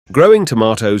Growing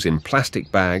tomatoes in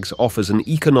plastic bags offers an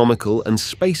economical and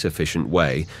space-efficient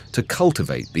way to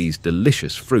cultivate these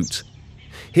delicious fruits.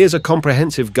 Here's a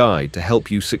comprehensive guide to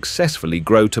help you successfully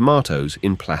grow tomatoes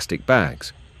in plastic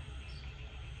bags.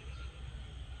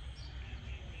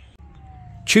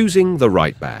 Choosing the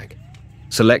right bag.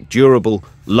 Select durable,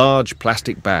 large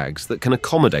plastic bags that can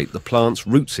accommodate the plant's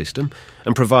root system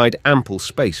and provide ample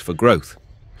space for growth.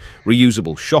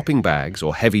 Reusable shopping bags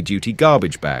or heavy-duty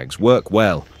garbage bags work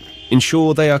well.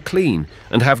 Ensure they are clean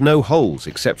and have no holes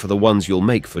except for the ones you'll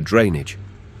make for drainage.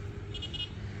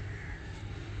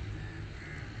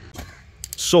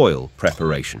 Soil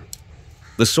preparation.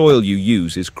 The soil you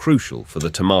use is crucial for the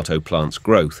tomato plant's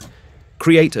growth.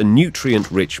 Create a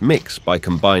nutrient-rich mix by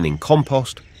combining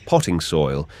compost, potting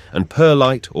soil, and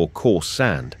perlite or coarse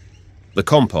sand. The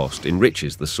compost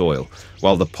enriches the soil,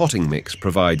 while the potting mix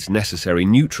provides necessary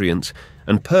nutrients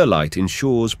and perlite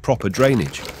ensures proper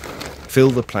drainage. Fill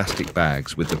the plastic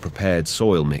bags with the prepared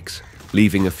soil mix,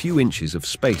 leaving a few inches of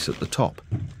space at the top.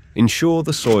 Ensure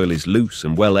the soil is loose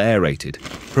and well aerated,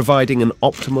 providing an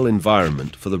optimal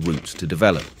environment for the roots to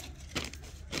develop.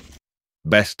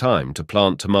 Best time to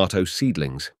plant tomato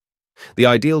seedlings. The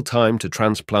ideal time to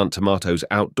transplant tomatoes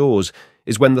outdoors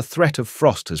is when the threat of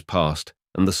frost has passed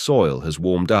and the soil has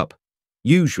warmed up,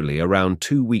 usually around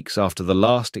 2 weeks after the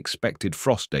last expected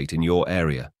frost date in your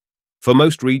area. For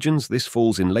most regions, this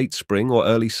falls in late spring or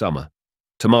early summer.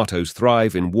 Tomatoes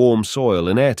thrive in warm soil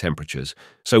and air temperatures,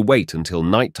 so wait until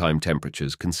nighttime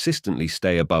temperatures consistently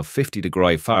stay above 50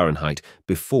 degrees Fahrenheit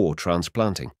before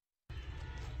transplanting.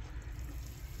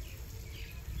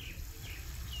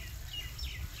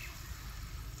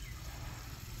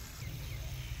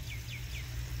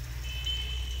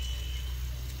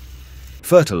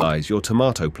 Fertilize your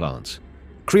tomato plants.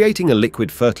 Creating a liquid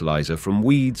fertilizer from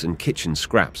weeds and kitchen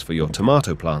scraps for your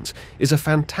tomato plants is a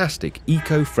fantastic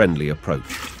eco-friendly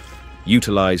approach.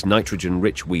 Utilize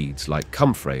nitrogen-rich weeds like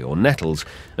comfrey or nettles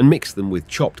and mix them with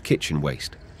chopped kitchen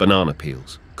waste, banana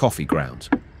peels, coffee grounds.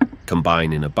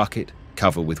 Combine in a bucket,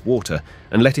 cover with water,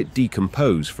 and let it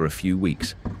decompose for a few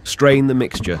weeks. Strain the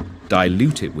mixture,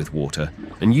 dilute it with water,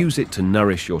 and use it to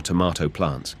nourish your tomato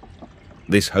plants.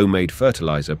 This homemade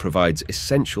fertilizer provides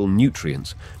essential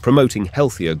nutrients, promoting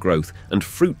healthier growth and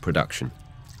fruit production.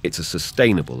 It's a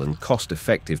sustainable and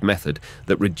cost-effective method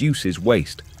that reduces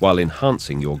waste while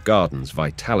enhancing your garden's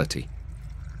vitality.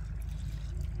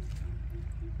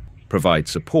 Provide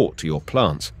support to your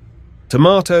plants.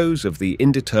 Tomatoes of the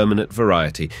indeterminate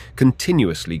variety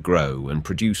continuously grow and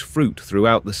produce fruit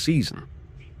throughout the season.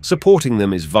 Supporting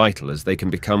them is vital as they can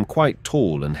become quite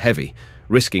tall and heavy,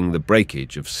 risking the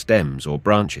breakage of stems or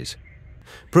branches.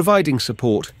 Providing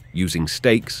support using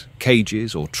stakes,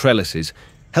 cages, or trellises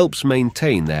helps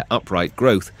maintain their upright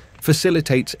growth,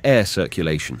 facilitates air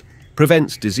circulation,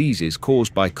 prevents diseases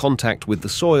caused by contact with the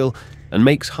soil, and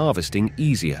makes harvesting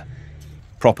easier.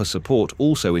 Proper support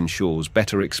also ensures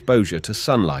better exposure to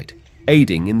sunlight,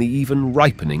 aiding in the even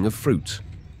ripening of fruits.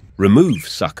 Remove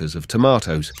suckers of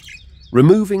tomatoes.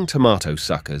 Removing tomato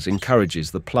suckers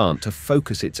encourages the plant to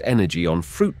focus its energy on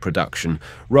fruit production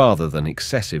rather than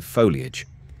excessive foliage.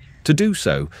 To do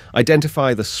so,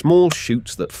 identify the small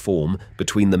shoots that form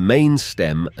between the main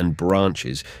stem and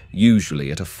branches,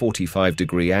 usually at a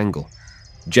 45-degree angle.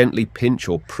 Gently pinch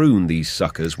or prune these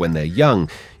suckers when they're young,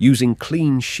 using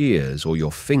clean shears or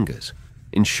your fingers.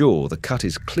 Ensure the cut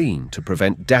is clean to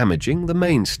prevent damaging the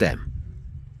main stem.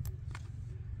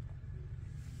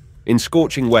 In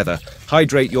scorching weather,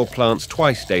 hydrate your plants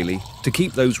twice daily to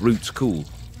keep those roots cool.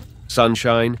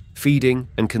 Sunshine, feeding,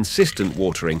 and consistent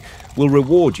watering will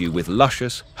reward you with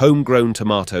luscious, homegrown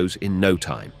tomatoes in no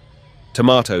time.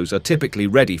 Tomatoes are typically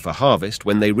ready for harvest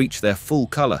when they reach their full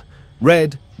color,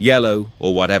 red, yellow,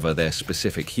 or whatever their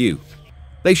specific hue.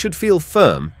 They should feel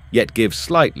firm, yet give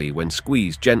slightly when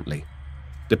squeezed gently.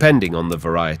 Depending on the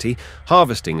variety,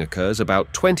 harvesting occurs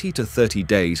about 20 to 30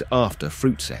 days after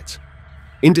fruit sets.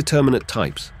 Indeterminate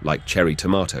types, like cherry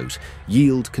tomatoes,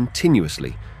 yield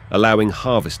continuously, allowing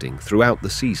harvesting throughout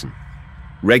the season.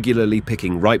 Regularly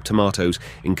picking ripe tomatoes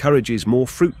encourages more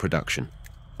fruit production.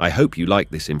 I hope you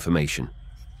like this information.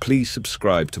 Please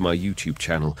subscribe to my YouTube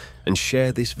channel and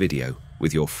share this video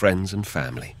with your friends and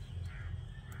family.